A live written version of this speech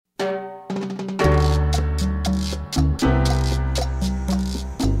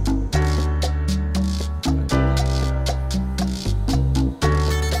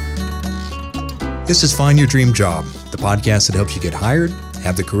This is Find Your Dream Job, the podcast that helps you get hired,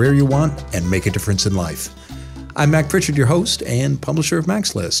 have the career you want, and make a difference in life. I'm Mac Pritchard, your host and publisher of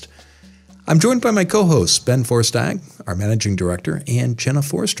Mac's List. I'm joined by my co-hosts, Ben Forstag, our managing director, and Jenna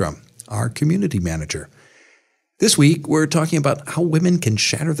Forstrom, our community manager. This week, we're talking about how women can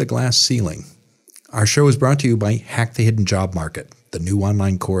shatter the glass ceiling. Our show is brought to you by Hack the Hidden Job Market, the new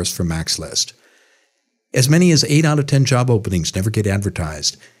online course from Mac's List. As many as 8 out of 10 job openings never get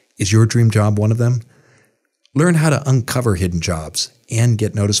advertised. Is your dream job one of them? Learn how to uncover hidden jobs and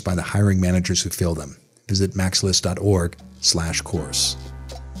get noticed by the hiring managers who fill them. Visit maxlist.org/course.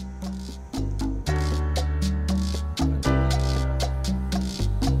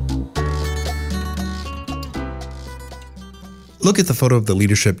 Look at the photo of the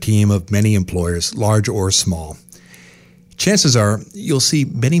leadership team of many employers, large or small. Chances are you'll see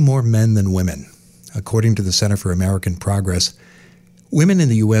many more men than women. According to the Center for American Progress, women in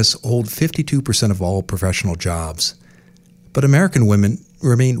the U.S. hold 52% of all professional jobs. But American women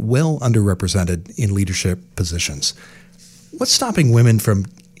remain well underrepresented in leadership positions. What's stopping women from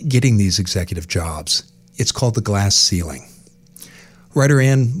getting these executive jobs? It's called the glass ceiling. Writer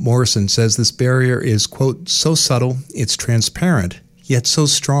Anne Morrison says this barrier is, quote, so subtle, it's transparent, yet so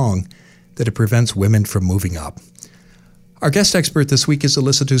strong that it prevents women from moving up. Our guest expert this week is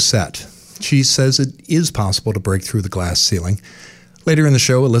Alyssa Doucette. She says it is possible to break through the glass ceiling. Later in the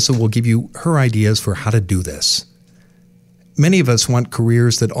show, Alyssa will give you her ideas for how to do this. Many of us want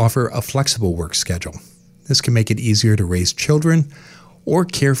careers that offer a flexible work schedule. This can make it easier to raise children or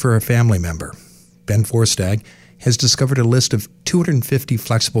care for a family member. Ben Forstag has discovered a list of 250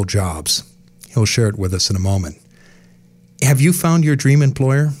 flexible jobs. He'll share it with us in a moment. Have you found your dream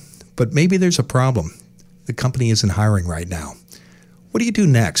employer? But maybe there's a problem. The company isn't hiring right now. What do you do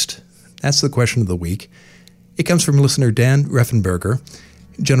next? That's the question of the week. It comes from listener Dan Reffenberger.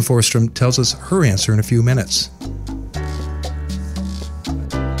 Jenna Forstrom tells us her answer in a few minutes.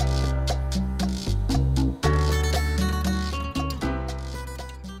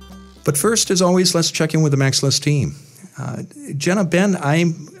 But first, as always, let's check in with the Mac's List team. Jenna, Ben,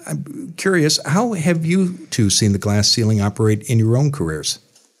 I'm curious, how have you two seen the glass ceiling operate in your own careers?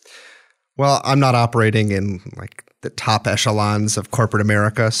 Well, I'm not operating in the top echelons of corporate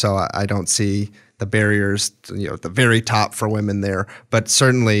America, so I don't see the barriers, at the very top for women there. But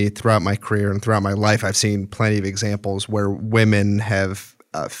certainly throughout my career and throughout my life, I've seen plenty of examples where women have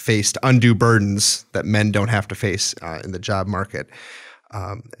faced undue burdens that men don't have to face in the job market.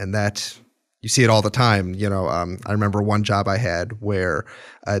 And that you see it all the time. I remember one job I had where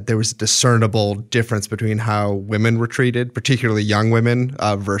there was a discernible difference between how women were treated, particularly young women,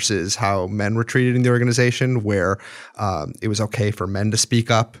 versus how men were treated in the organization, where it was okay for men to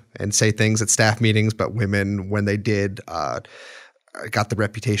speak up and say things at staff meetings, but women, when they did, got the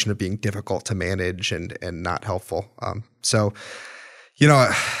reputation of being difficult to manage and not helpful. I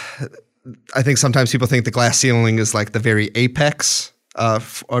think sometimes people think the glass ceiling is like the very apex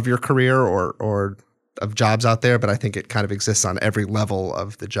of your career or of jobs out there, but I think it kind of exists on every level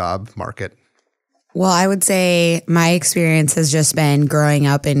of the job market. Well, I would say my experience has just been growing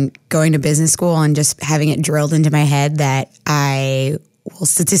up and going to business school and just having it drilled into my head that I will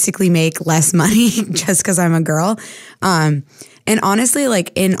statistically make less money just because I'm a girl. And honestly,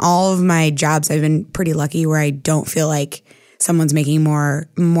 in all of my jobs, I've been pretty lucky where I don't feel like someone's making more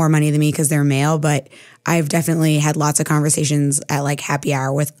money than me because they're male, but I've definitely had lots of conversations at happy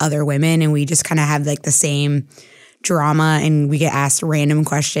hour with other women, and we just kind of have the same drama, and we get asked random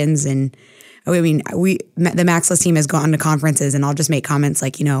questions. And the Mac's List team has gone to conferences, and I'll just make comments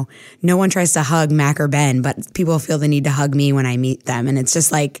no one tries to hug Mac or Ben, but people feel the need to hug me when I meet them. And it's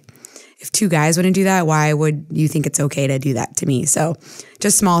just if two guys wouldn't do that, why would you think it's okay to do that to me? So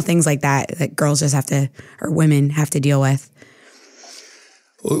just small things like that girls just have to, or women have to deal with.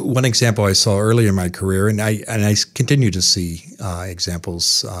 One example I saw earlier in my career, and I continue to see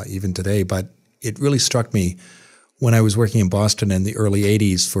examples even today, but it really struck me when I was working in Boston in the early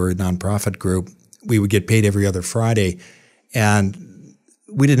 80s for a nonprofit group. We would get paid every other Friday, and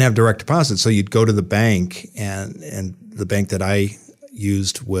we didn't have direct deposit, so you'd go to the bank, and the bank that I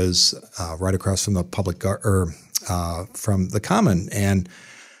used was right across from the from the Common, and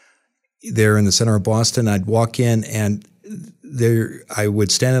there in the center of Boston, I'd walk in and there, I would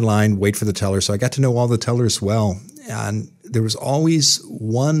stand in line, wait for the teller. So I got to know all the tellers well. And there was always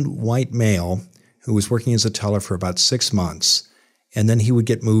one white male who was working as a teller for about 6 months. And then he would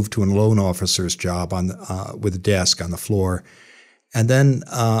get moved to a loan officer's job with a desk on the floor. And then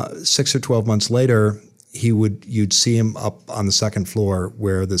 6 or 12 months later, you'd see him up on the second floor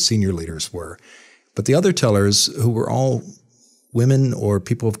where the senior leaders were. But the other tellers, who were all women or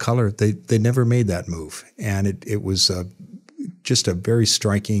people of color, they never made that move. And it was just a very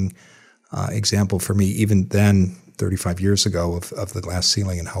striking example for me, even then, 35 years ago, of the glass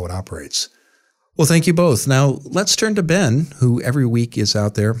ceiling and how it operates. Well, thank you both. Now, let's turn to Ben, who every week is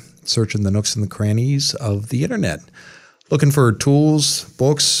out there searching the nooks and the crannies of the internet, looking for tools,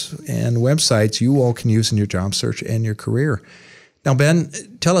 books, and websites you all can use in your job search and your career. Now, Ben,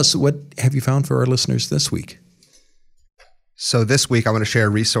 tell us, what have you found for our listeners this week? So this week, I want to share a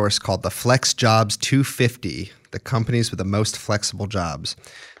resource called the Flex Jobs 250, the companies with the most flexible jobs.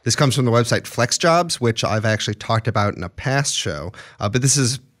 This comes from the website FlexJobs, which I've actually talked about in a past show, but this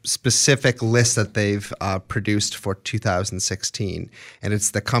is specific list that they've produced for 2016. And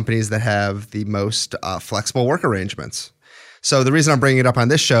it's the companies that have the most flexible work arrangements. So the reason I'm bringing it up on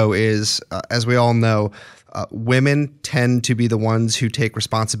this show is, as we all know, women tend to be the ones who take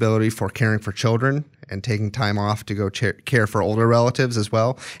responsibility for caring for children and taking time off to go care for older relatives as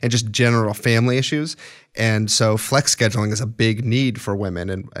well, and just general family issues. And so flex scheduling is a big need for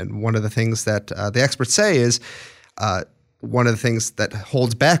women. And one of the things that the experts say is one of the things that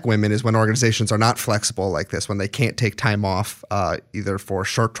holds back women is when organizations are not flexible like this, when they can't take time off either for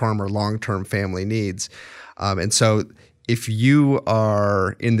short-term or long-term family needs. And so if you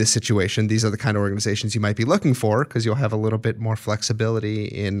are in this situation, these are the kind of organizations you might be looking for, because you'll have a little bit more flexibility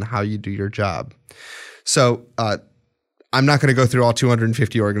in how you do your job. So I'm not going to go through all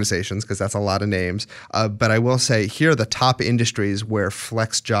 250 organizations because that's a lot of names, but I will say here are the top industries where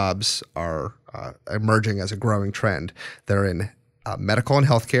flex jobs are emerging as a growing trend. They're in medical and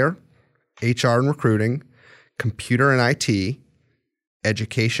healthcare, HR and recruiting, computer and IT,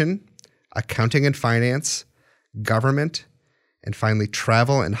 education, accounting and finance, government, and finally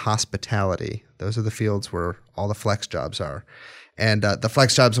travel and hospitality. Those are the fields where all the flex jobs are. And the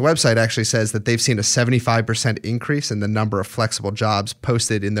Flex Jobs website actually says that they've seen a 75% increase in the number of flexible jobs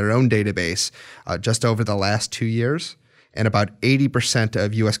posted in their own database just over the last 2 years. And about 80%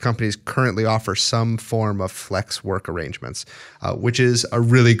 of U.S. companies currently offer some form of flex work arrangements, which is a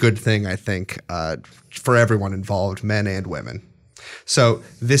really good thing, I think, for everyone involved, men and women. So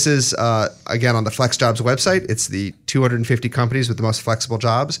this is, again, on the Flex Jobs website. It's the 250 companies with the most flexible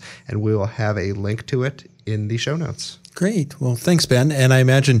jobs, and we will have a link to it in the show notes. Great. Well, thanks, Ben. And I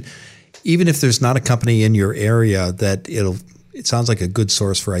imagine even if there's not a company in your area, that it sounds like a good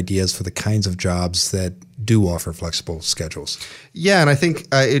source for ideas for the kinds of jobs that do offer flexible schedules. Yeah, and I think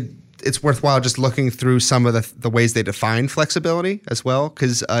it's worthwhile just looking through some of the ways they define flexibility as well,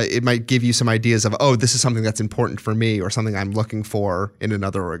 because it might give you some ideas of, oh, this is something that's important for me or something I'm looking for in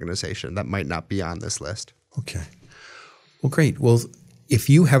another organization that might not be on this list. Okay. Well, great. Well, if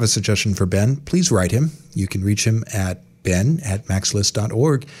you have a suggestion for Ben, please write him. You can reach him at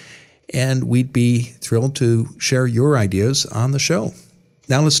ben@maxlist.org, and we'd be thrilled to share your ideas on the show.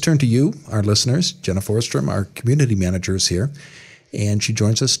 Now let's turn to you, our listeners. Jenna Forstrom, our community manager, is here, and she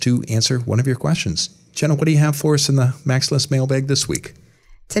joins us to answer one of your questions. Jenna, what do you have for us in the MaxList mailbag this week?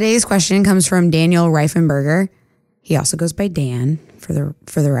 Today's question comes from Daniel Reifenberger. He also goes by Dan, for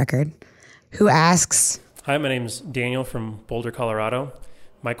the record, who asks, Hi, my name's Daniel from Boulder, Colorado.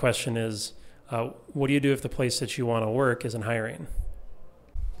 My question is, what do you do if the place that you want to work isn't hiring?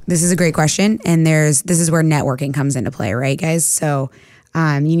 This is a great question, and this is where networking comes into play, right, guys? So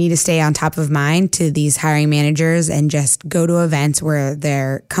you need to stay on top of mind to these hiring managers and just go to events where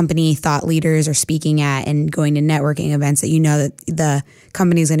their company thought leaders are speaking at, and going to networking events that you know that the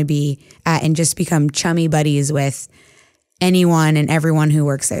company is going to be at, and just become chummy buddies with anyone and everyone who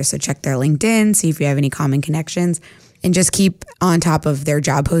works there. So check their LinkedIn, see if you have any common connections, and just keep on top of their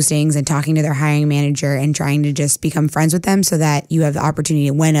job postings and talking to their hiring manager and trying to just become friends with them so that you have the opportunity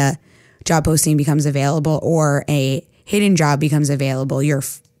when a job posting becomes available or a hidden job becomes available, you're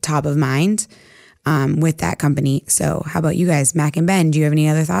top of mind with that company. So how about you guys, Mac and Ben? Do you have any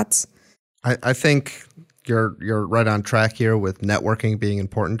other thoughts? I think you're right on track here with networking being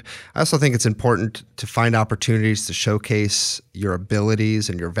important. I also think it's important to find opportunities to showcase your abilities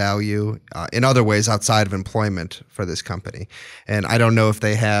and your value in other ways outside of employment for this company. And I don't know if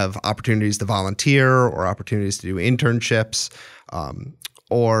they have opportunities to volunteer or opportunities to do internships,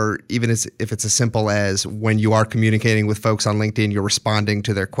 or even if it's as simple as when you are communicating with folks on LinkedIn, you're responding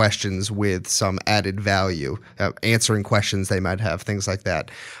to their questions with some added value, answering questions they might have, things like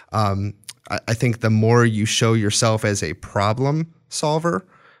that. I think the more you show yourself as a problem solver,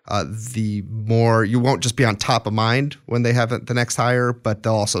 the more you won't just be on top of mind when they have the next hire, but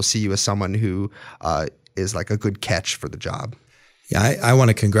they'll also see you as someone who is like a good catch for the job. Yeah, I want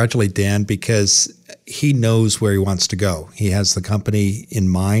to congratulate Dan because he knows where he wants to go. He has the company in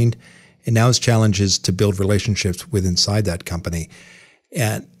mind, And now his challenge is to build relationships with inside that company.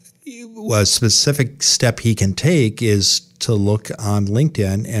 And a specific step he can take is to look on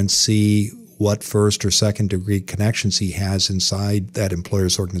LinkedIn and see what first or second degree connections he has inside that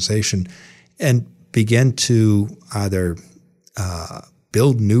employer's organization and begin to either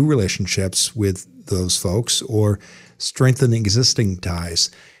build new relationships with those folks or strengthen existing ties.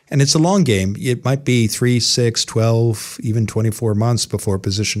 And it's a long game. It might be 3, 6, 12, even 24 months before a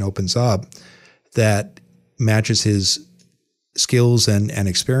position opens up that matches his skills and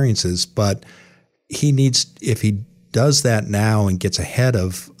experiences. But he needs, if he does that now and gets ahead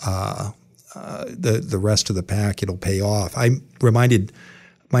of the rest of the pack, it'll pay off. I'm reminded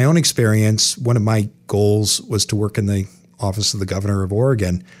my own experience. One of my goals was to work in the office of the governor of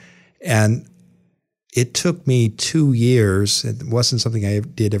Oregon. And it took me 2 years. It wasn't something I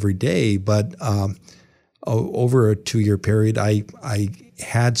did every day, but over a 2-year period, I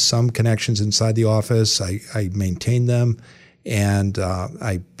had some connections inside the office. I maintained them, and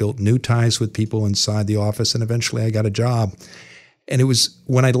I built new ties with people inside the office, and eventually I got a job. And it was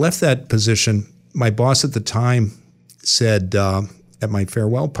when I left that position, my boss at the time said at my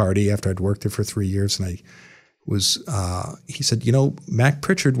farewell party after I'd worked there for 3 years, and he said, Mac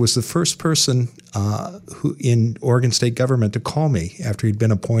Pritchard was the first person who in Oregon state government to call me after he'd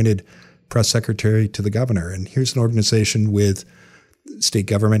been appointed press secretary to the governor. And here's an organization with state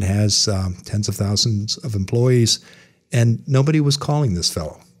government has tens of thousands of employees, and nobody was calling this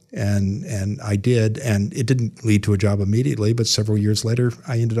fellow. And I did, and it didn't lead to a job immediately, but several years later,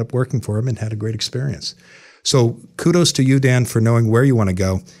 I ended up working for him and had a great experience. So kudos to you, Dan, for knowing where you want to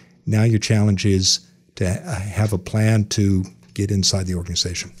go. Now your challenge is to have a plan to get inside the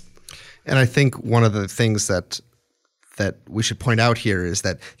organization. And I think one of the things that we should point out here is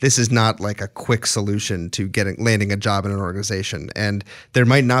that this is not like a quick solution to landing a job in an organization. And there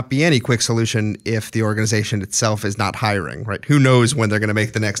might not be any quick solution if the organization itself is not hiring, right? Who knows when they're going to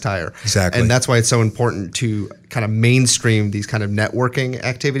make the next hire? Exactly. And that's why it's so important to kind of mainstream these kind of networking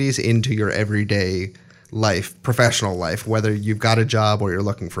activities into your everyday life, professional life, whether you've got a job or you're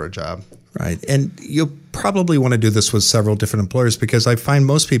looking for a job. Right. And you'll probably want to do this with several different employers, because I find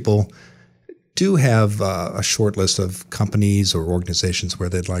most people do have a short list of companies or organizations where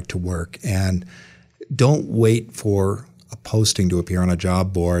they'd like to work, and don't wait for a posting to appear on a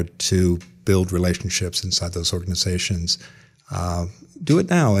job board to build relationships inside those organizations. Do it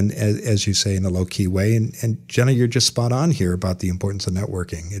now, and as you say, in a low-key way. And Jenna, you're just spot on here about the importance of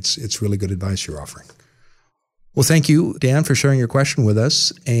networking. It's really good advice you're offering. Well, thank you, Dan, for sharing your question with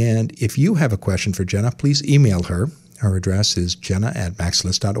us. And if you have a question for Jenna, please email her. Her address is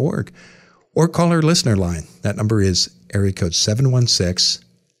jenna@maxlist.org. Or call our listener line. That number is area code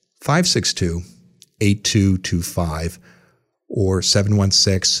 716-562-8225 or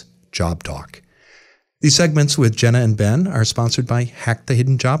 716-JOB-TALK. These segments with Jenna and Ben are sponsored by Hack the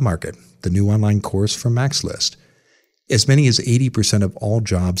Hidden Job Market, the new online course from MaxList. As many as 80% of all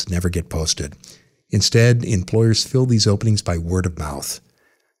jobs never get posted. Instead, employers fill these openings by word of mouth.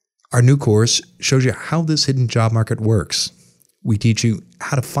 Our new course shows you how this hidden job market works. We teach you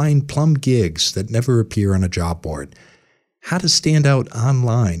how to find plum gigs that never appear on a job board, how to stand out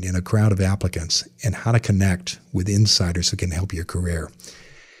online in a crowd of applicants, and how to connect with insiders who can help your career.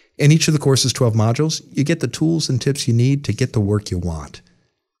 In each of the course's 12 modules, you get the tools and tips you need to get the work you want.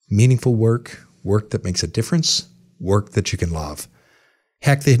 Meaningful work, work that makes a difference, work that you can love.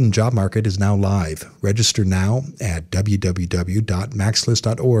 Hack the Hidden Job Market is now live. Register now at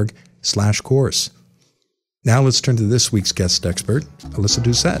www.maxlist.org/course. Now let's turn to this week's guest expert, Alyssa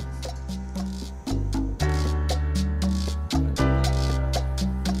Doucette.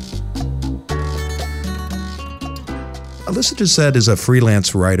 Alyssa Doucette is a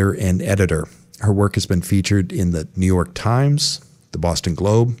freelance writer and editor. Her work has been featured in the New York Times, the Boston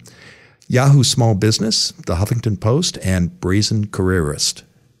Globe, Yahoo Small Business, the Huffington Post, and Brazen Careerist.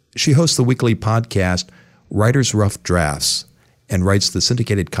 She hosts the weekly podcast Writer's Rough Drafts and writes the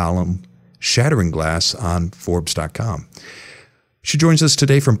syndicated column Shattering Glass on Forbes.com. She joins us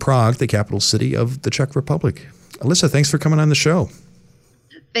today from Prague, the capital city of the Czech Republic. Alyssa, thanks for coming on the show.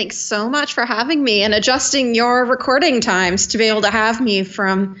 Thanks so much for having me and adjusting your recording times to be able to have me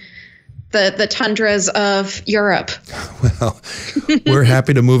from the tundras of Europe. Well, we're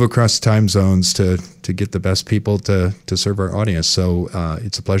happy to move across time zones to get the best people to serve our audience. So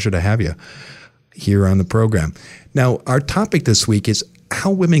it's a pleasure to have you here on the program. Now, our topic this week is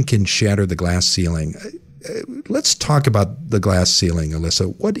how women can shatter the glass ceiling. Let's talk about the glass ceiling,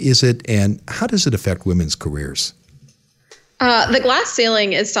 Alyssa. What is it, and how does it affect women's careers? The glass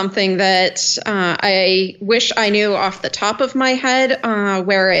ceiling is something that I wish I knew off the top of my head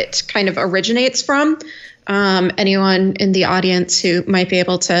where it kind of originates from. Anyone in the audience who might be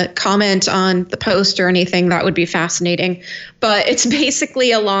able to comment on the post or anything, that would be fascinating. But it's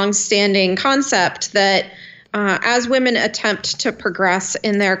basically a long-standing concept that as women attempt to progress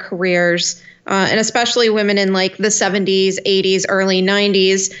in their careers, and especially women in like the 70s, 80s, early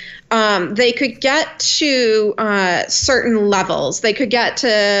 90s, they could get to certain levels. They could get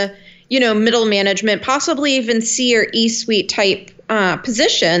to, middle management, possibly even C or E-suite type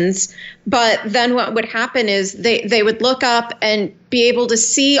positions. But then what would happen is they would look up and be able to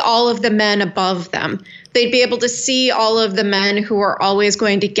see all of the men above them. They'd be able to see all of the men who are always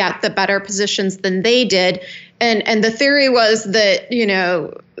going to get the better positions than they did. And the theory was that,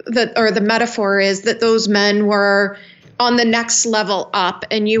 the metaphor is that those men were on the next level up,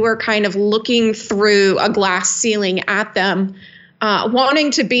 and you were kind of looking through a glass ceiling at them,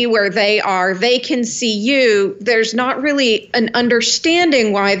 wanting to be where they are. They can see you. There's not really an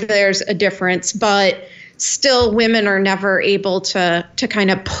understanding why there's a difference, but still women are never able to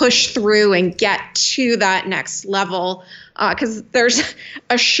kind of push through and get to that next level because there's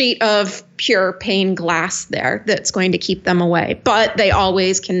a sheet of pure pane glass there that's going to keep them away. But they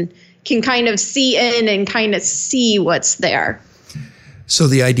always can kind of see in and kind of see what's there. So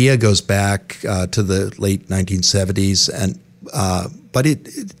the idea goes back to the late 1970s, and but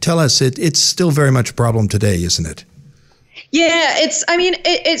tell us, it's still very much a problem today, isn't it? Yeah,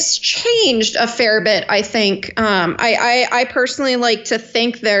 it's changed a fair bit, I think. I personally like to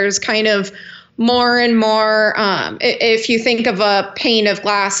think there's kind of more and more, if you think of a pane of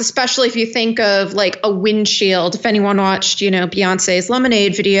glass, especially if you think of like a windshield. If anyone watched, Beyonce's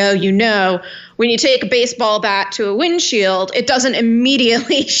Lemonade video, when you take a baseball bat to a windshield, it doesn't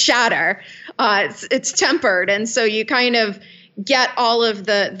immediately shatter. It's tempered. And so you kind of get all of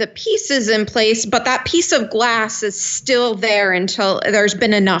the pieces in place, but that piece of glass is still there until there's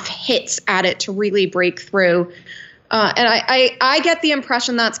been enough hits at it to really break through. And I get the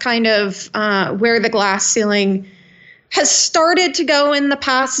impression that's kind of where the glass ceiling has started to go in the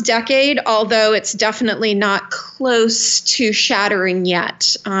past decade, although it's definitely not close to shattering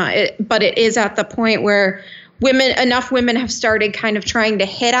yet. But it is at the point where enough women have started kind of trying to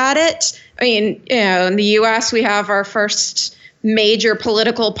hit at it. I mean, in the U.S., we have our first major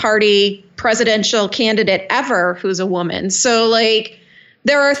political party presidential candidate ever who's a woman. So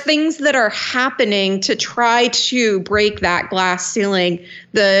there are things that are happening to try to break that glass ceiling.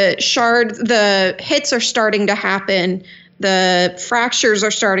 The hits are starting to happen. The fractures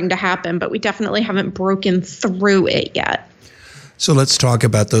are starting to happen, but we definitely haven't broken through it yet. So let's talk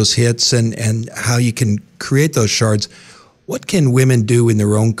about those hits and how you can create those shards. What can women do in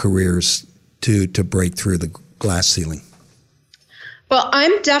their own careers to break through the glass ceiling? Well,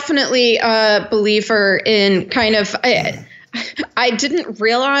 I'm definitely a believer in kind of, I didn't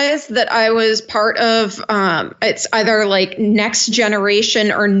realize that I was part of, it's either like next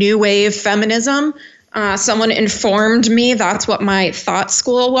generation or new wave feminism. Someone informed me that's what my thought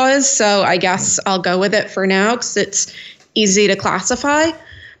school was. So I guess I'll go with it for now because it's easy to classify.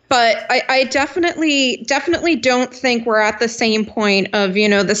 But I definitely don't think we're at the same point of, the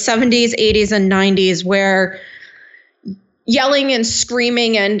 70s, 80s, and 90s where yelling and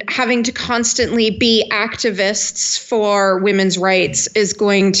screaming and having to constantly be activists for women's rights is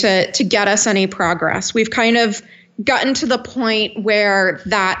going to get us any progress. We've kind of gotten to the point where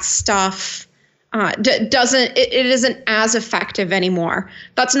that stuff it isn't as effective anymore.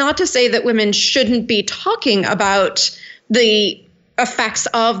 That's not to say that women shouldn't be talking about the effects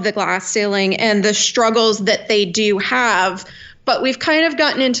of the glass ceiling and the struggles that they do have, but we've kind of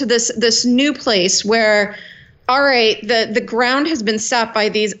gotten into this new place where, all right, the ground has been set by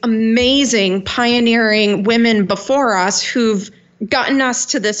these amazing pioneering women before us who've gotten us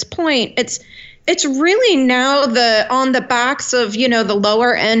to this point. It's really now on the backs of, the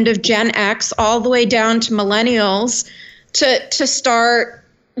lower end of Gen X all the way down to millennials to start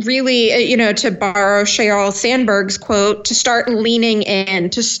really, to borrow Sheryl Sandberg's quote, to start leaning in,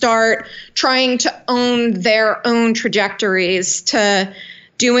 to start trying to own their own trajectories, to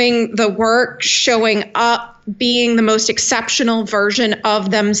doing the work, showing up, being the most exceptional version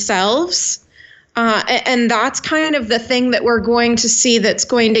of themselves. And that's kind of the thing that we're going to see that's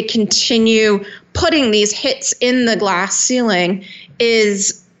going to continue putting these hits in the glass ceiling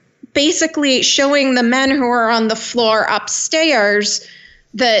is basically showing the men who are on the floor upstairs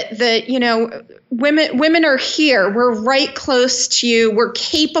that women are here. We're right close to you. We're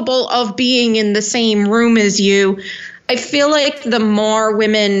capable of being in the same room as you. I feel like the more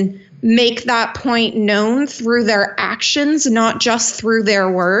women make that point known through their actions, not just through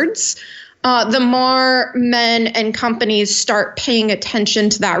their words, the more men and companies start paying attention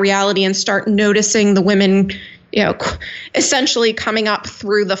to that reality and start noticing the women, essentially coming up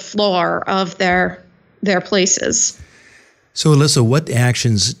through the floor of their places. So, Alyssa, what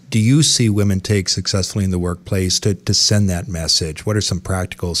actions do you see women take successfully in the workplace to send that message? What are some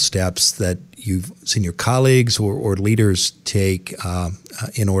practical steps that you've seen your colleagues or leaders take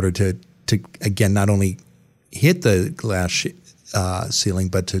in order to again, not only hit the glass ceiling,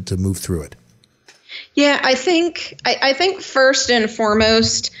 but to move through it? Yeah, I think first and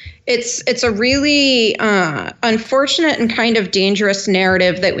foremost, it's a really unfortunate and kind of dangerous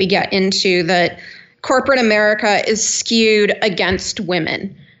narrative that we get into, that corporate America is skewed against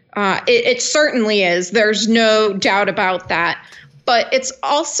women. It certainly is. There's no doubt about that. But it's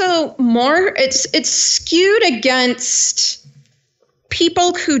also it's skewed against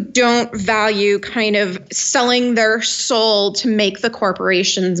people who don't value kind of selling their soul to make the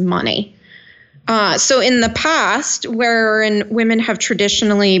corporation's money. So in the past, wherein women have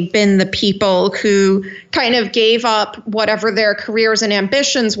traditionally been the people who kind of gave up whatever their careers and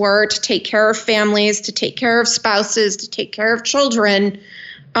ambitions were to take care of families, to take care of spouses, to take care of children,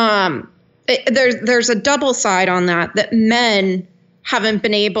 there's a double side on that men haven't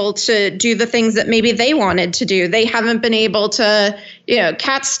been able to do the things that maybe they wanted to do. They haven't been able to,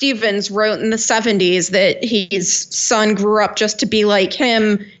 Cat Stevens wrote in the 70s that his son grew up just to be like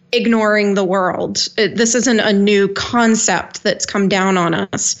him, ignoring the world. This isn't a new concept that's come down on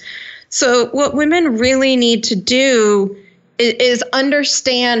us. So what women really need to do is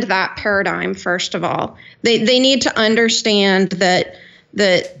understand that paradigm, first of all. They need to understand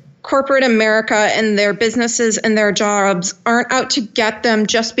that corporate America and their businesses and their jobs aren't out to get them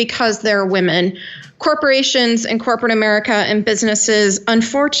just because they're women. Corporations and corporate America and businesses,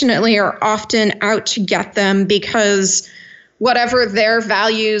 unfortunately, are often out to get them because whatever their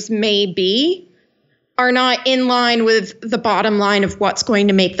values may be are not in line with the bottom line of what's going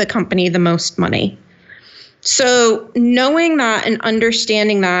to make the company the most money. So knowing that and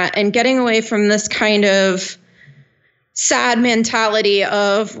understanding that and getting away from this kind of sad mentality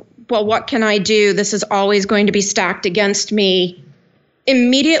of, well, what can I do? This is always going to be stacked against me,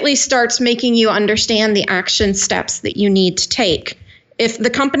 immediately starts making you understand the action steps that you need to take. If the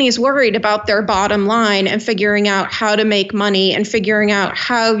company is worried about their bottom line and figuring out how to make money and figuring out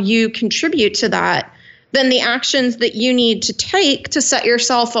how you contribute to that, then the actions that you need to take to set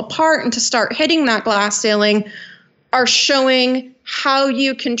yourself apart and to start hitting that glass ceiling are showing how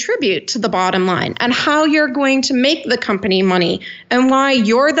you contribute to the bottom line and how you're going to make the company money and why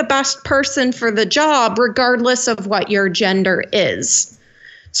you're the best person for the job, regardless of what your gender is.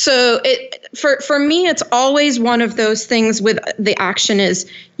 So for me, it's always one of those things with the action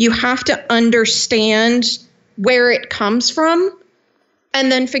is you have to understand where it comes from and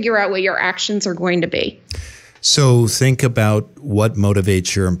then figure out what your actions are going to be. So think about what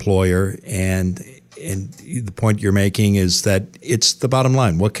motivates your employer, and the point you're making is that it's the bottom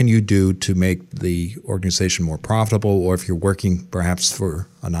line. What can you do to make the organization more profitable, or if you're working perhaps for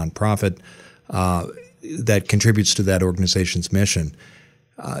a nonprofit that contributes to that organization's mission?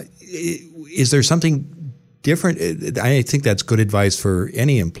 Is there something different? I think that's good advice for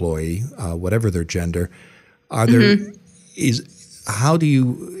any employee, whatever their gender. Is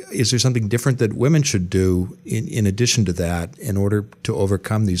there something different that women should do in addition to that in order to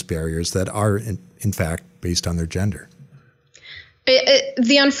overcome these barriers that are in fact based on their gender?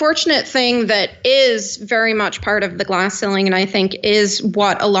 The unfortunate thing that is very much part of the glass ceiling, and I think is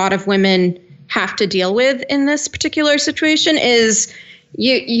what a lot of women have to deal with in this particular situation, is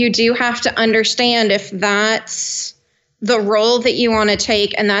you do have to understand if that's the role that you want to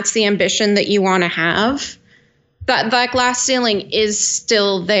take and that's the ambition that you want to have, that glass ceiling is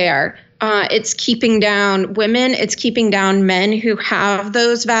still there. It's keeping down women. It's keeping down men who have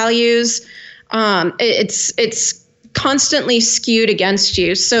those values. It's constantly skewed against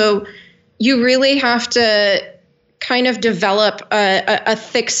you. So you really have to kind of develop a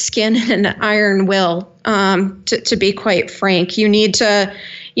thick skin and an iron will, to be quite frank. You need to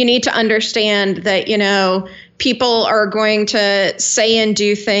understand that, people are going to say and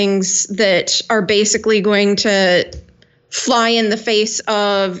do things that are basically going to fly in the face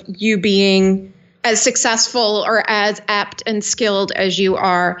of you being as successful or as apt and skilled as you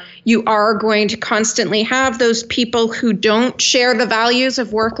are. You are going to constantly have those people who don't share the values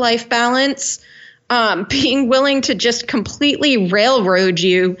of work-life balance, being willing to just completely railroad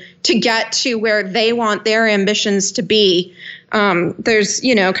you to get to where they want their ambitions to be. There's,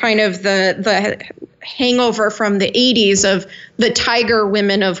 kind of the hangover from the 80s of the tiger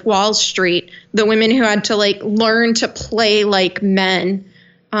women of Wall Street, the women who had to learn to play like men,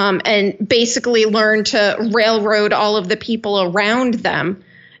 and basically learn to railroad all of the people around them.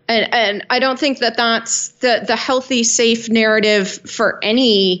 And I don't think that that's the healthy, safe narrative for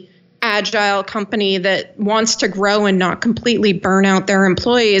any agile company that wants to grow and not completely burn out their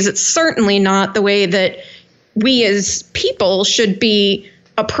employees. It's certainly not the way that we as people should be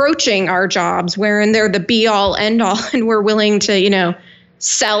approaching our jobs, wherein they're the be all end all, and we're willing to,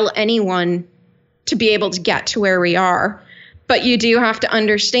 sell anyone to be able to get to where we are. But you do have to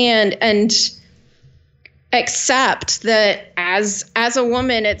understand and accept that as a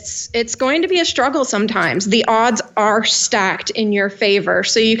woman, it's going to be a struggle sometimes. The odds are stacked in your favor.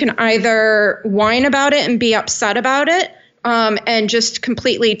 So you can either whine about it and be upset about it, and just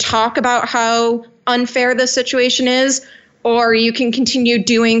completely talk about how unfair the situation is, or you can continue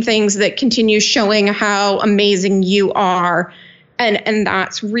doing things that continue showing how amazing you are. And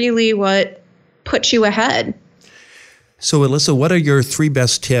that's really what puts you ahead. So, Alyssa, what are your 3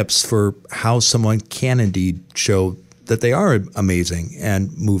 best tips for how someone can indeed show that they are amazing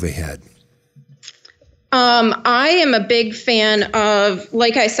and move ahead? I am a big fan of,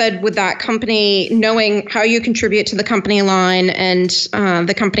 like I said, with that company, knowing how you contribute to the company line and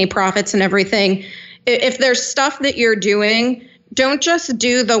the company profits and everything. If there's stuff that you're doing, don't just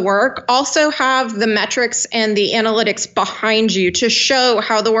do the work. Also have the metrics and the analytics behind you to show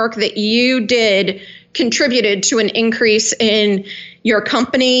how the work that you did contributed to an increase in your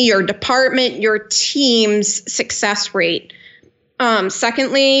company, your department, your team's success rate.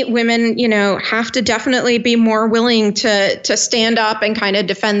 Secondly, women, have to definitely be more willing to stand up and kind of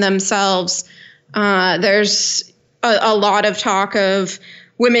defend themselves. There's a lot of talk of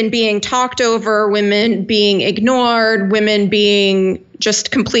women being talked over, women being ignored, women being just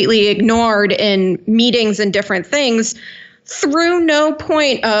completely ignored in meetings and different things, through no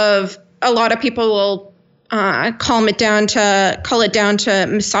point of, a lot of people will call it down to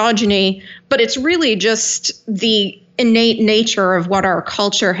misogyny, but it's really just the innate nature of what our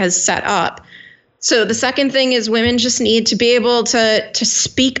culture has set up. So the second thing is women just need to be able to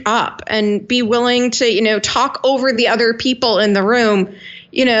speak up and be willing to, talk over the other people in the room.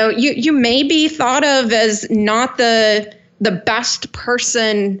 You may be thought of as not the best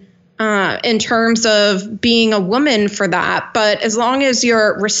person in terms of being a woman for that. But as long as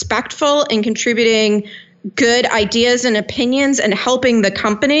you're respectful and contributing good ideas and opinions and helping the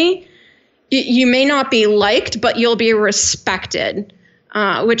company, you may not be liked, but you'll be respected,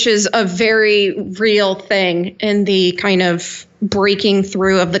 which is a very real thing in the kind of breaking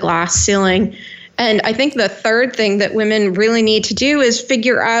through of the glass ceiling. And I think the third thing that women really need to do is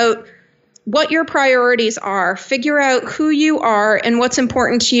figure out what your priorities are, figure out who you are and what's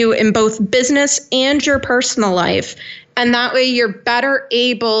important to you in both business and your personal life. And that way you're better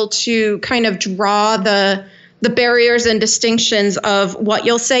able to kind of draw the barriers and distinctions of what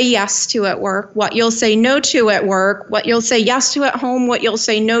you'll say yes to at work, what you'll say no to at work, what you'll say yes to at home, what you'll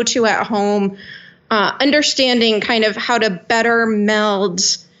say no to at home, understanding kind of how to better meld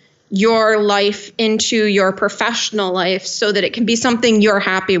your life into your professional life so that it can be something you're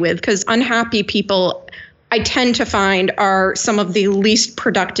happy with. Because unhappy people, I tend to find, are some of the least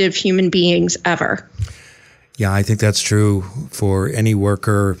productive human beings ever. Yeah, I think that's true for any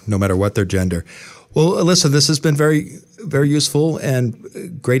worker, no matter what their gender. Well, Alyssa, this has been very, very useful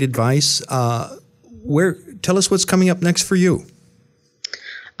and great advice. Tell us what's coming up next for you.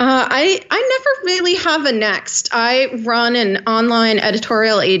 I never really have a next. I run an online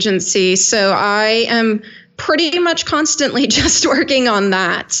editorial agency, so I am pretty much constantly just working on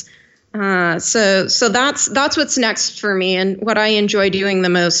that. So that's what's next for me. And what I enjoy doing the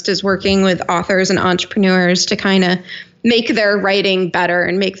most is working with authors and entrepreneurs to kind of make their writing better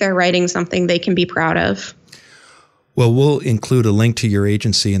and make their writing something they can be proud of. Well, we'll include a link to your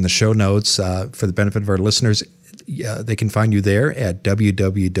agency in the show notes for the benefit of our listeners. They can find you there at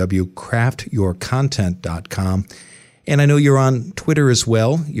www.craftyourcontent.com. And I know you're on Twitter as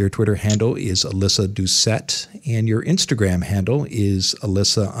well. Your Twitter handle is Alyssa Doucette, and your Instagram handle is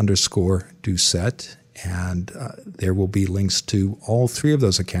Alyssa_Doucette. And there will be links to all 3 of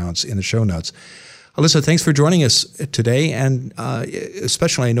those accounts in the show notes. Alyssa, thanks for joining us today. And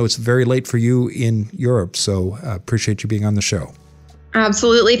especially, I know it's very late for you in Europe, so appreciate you being on the show.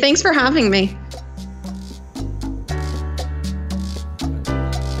 Absolutely. Thanks for having me.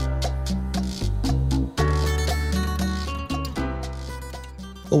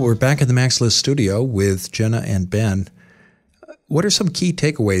 Well, we're back at the Max List studio with Jenna and Ben. what are some key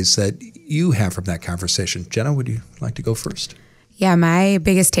takeaways that you have from that conversation? Jenna, would you like to go first? Yeah, my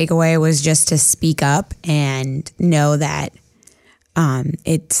biggest takeaway was just to speak up and know that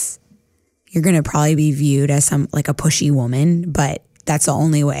you're going to probably be viewed as like a pushy woman, but that's the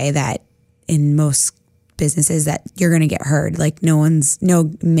only way that in most businesses that you're going to get heard. Like no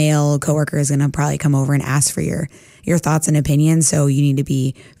male coworker is going to probably come over and ask for your thoughts and opinions. So you need to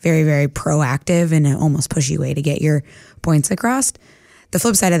be very, very proactive in an almost pushy way to get your points across. The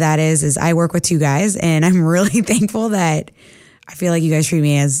flip side of that is I work with two guys, and I'm really thankful that I feel like you guys treat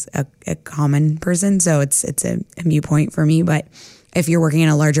me as a common person. So it's a mute point for me. But if you're working in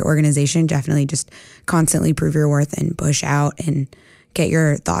a larger organization, definitely just constantly prove your worth and push out and get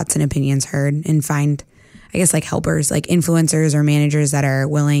your thoughts and opinions heard, and find, I guess, like helpers, like influencers or managers that are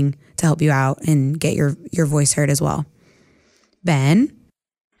willing to help you out and get your voice heard as well. Ben?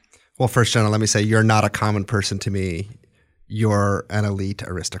 Well, first, Jenna, let me say you're not a common person to me. You're an elite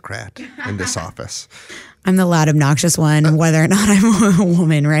aristocrat in this office. I'm the loud, obnoxious one, whether or not I'm a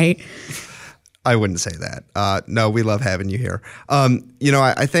woman, right? I wouldn't say that. No, we love having you here.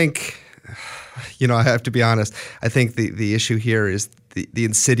 I think, I have to be honest. I think the issue here is the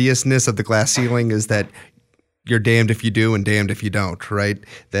insidiousness of the glass ceiling is that you're damned if you do and damned if you don't, right?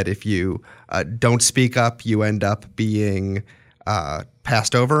 That if you don't speak up, you end up being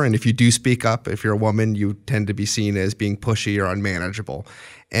passed over. And if you do speak up, if you're a woman, you tend to be seen as being pushy or unmanageable.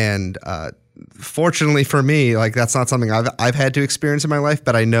 And fortunately for me, like that's not something I've had to experience in my life,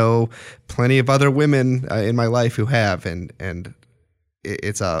 but I know plenty of other women in my life who have, and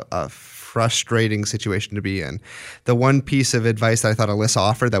it's a frustrating situation to be in. The one piece of advice that I thought Alyssa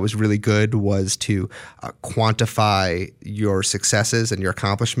offered that was really good was to quantify your successes and your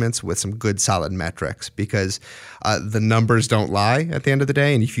accomplishments with some good solid metrics, because the numbers don't lie at the end of the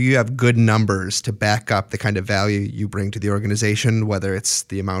day. And if you have good numbers to back up the kind of value you bring to the organization, whether it's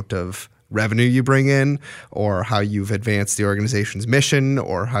the amount of revenue you bring in, or how you've advanced the organization's mission,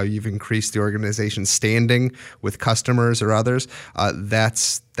 or how you've increased the organization's standing with customers or others,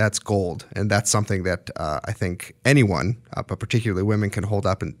 that's gold. And that's something that I think anyone, but particularly women, can hold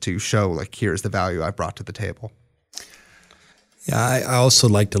up and to show, like, here's the value I brought to the table. Yeah, I also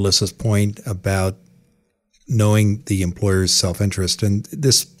liked Alyssa's point about knowing the employer's self-interest. And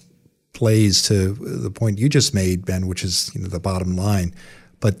this plays to the point you just made, Ben, which is the bottom line.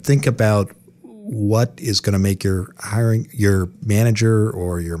 But think about what is going to make your manager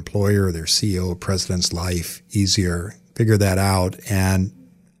or your employer or their CEO or president's life easier. Figure that out, and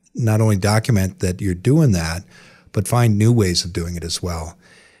not only document that you're doing that, but find new ways of doing it as well.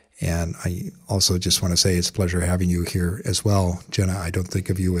 And I also just want to say it's a pleasure having you here as well. Jenna, I don't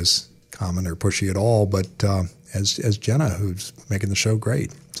think of you as common or pushy at all, but as Jenna, who's making the show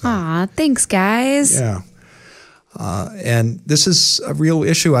great. So, aw, thanks, guys. Yeah. And this is a real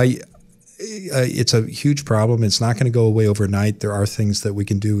issue. It's a huge problem. It's not going to go away overnight. There are things that we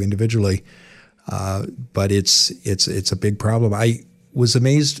can do individually, but it's a big problem. I was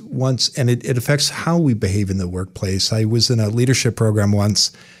amazed once, and it affects how we behave in the workplace. I was in a leadership program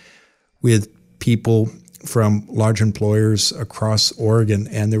once with people from large employers across Oregon,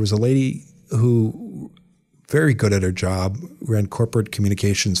 and there was a lady who very good at her job, ran corporate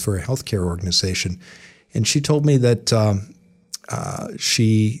communications for a healthcare organization. And she told me that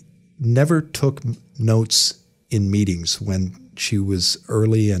she never took notes in meetings when she was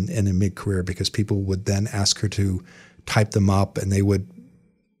early and in mid-career, because people would then ask her to type them up, and they would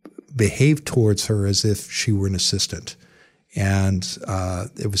behave towards her as if she were an assistant. And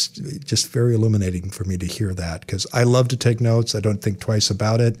it was just very illuminating for me to hear that, because I love to take notes. I don't think twice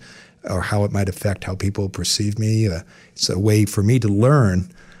about it or how it might affect how people perceive me. It's a way for me to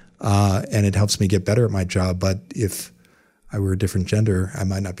learn. And it helps me get better at my job. But if I were a different gender, I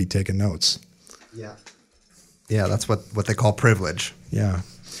might not be taking notes. Yeah. Yeah, that's what they call privilege. Yeah.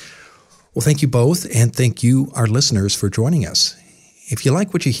 Well, thank you both. And thank you, our listeners, for joining us. If you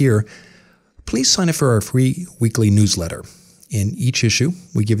like what you hear, please sign up for our free weekly newsletter. In each issue,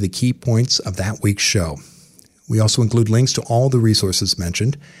 we give the key points of that week's show. We also include links to all the resources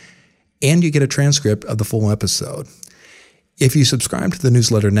mentioned, and you get a transcript of the full episode. If you subscribe to the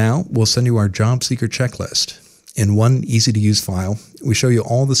newsletter now, we'll send you our job seeker checklist. In one easy-to-use file, we show you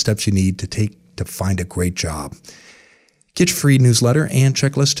all the steps you need to take to find a great job. Get your free newsletter and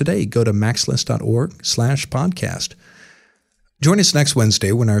checklist today. Go to maxlist.org/podcast. Join us next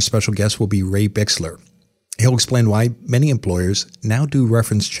Wednesday when our special guest will be Ray Bixler. He'll explain why many employers now do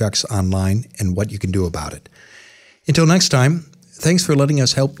reference checks online and what you can do about it. Until next time, thanks for letting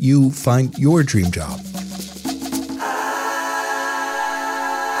us help you find your dream job.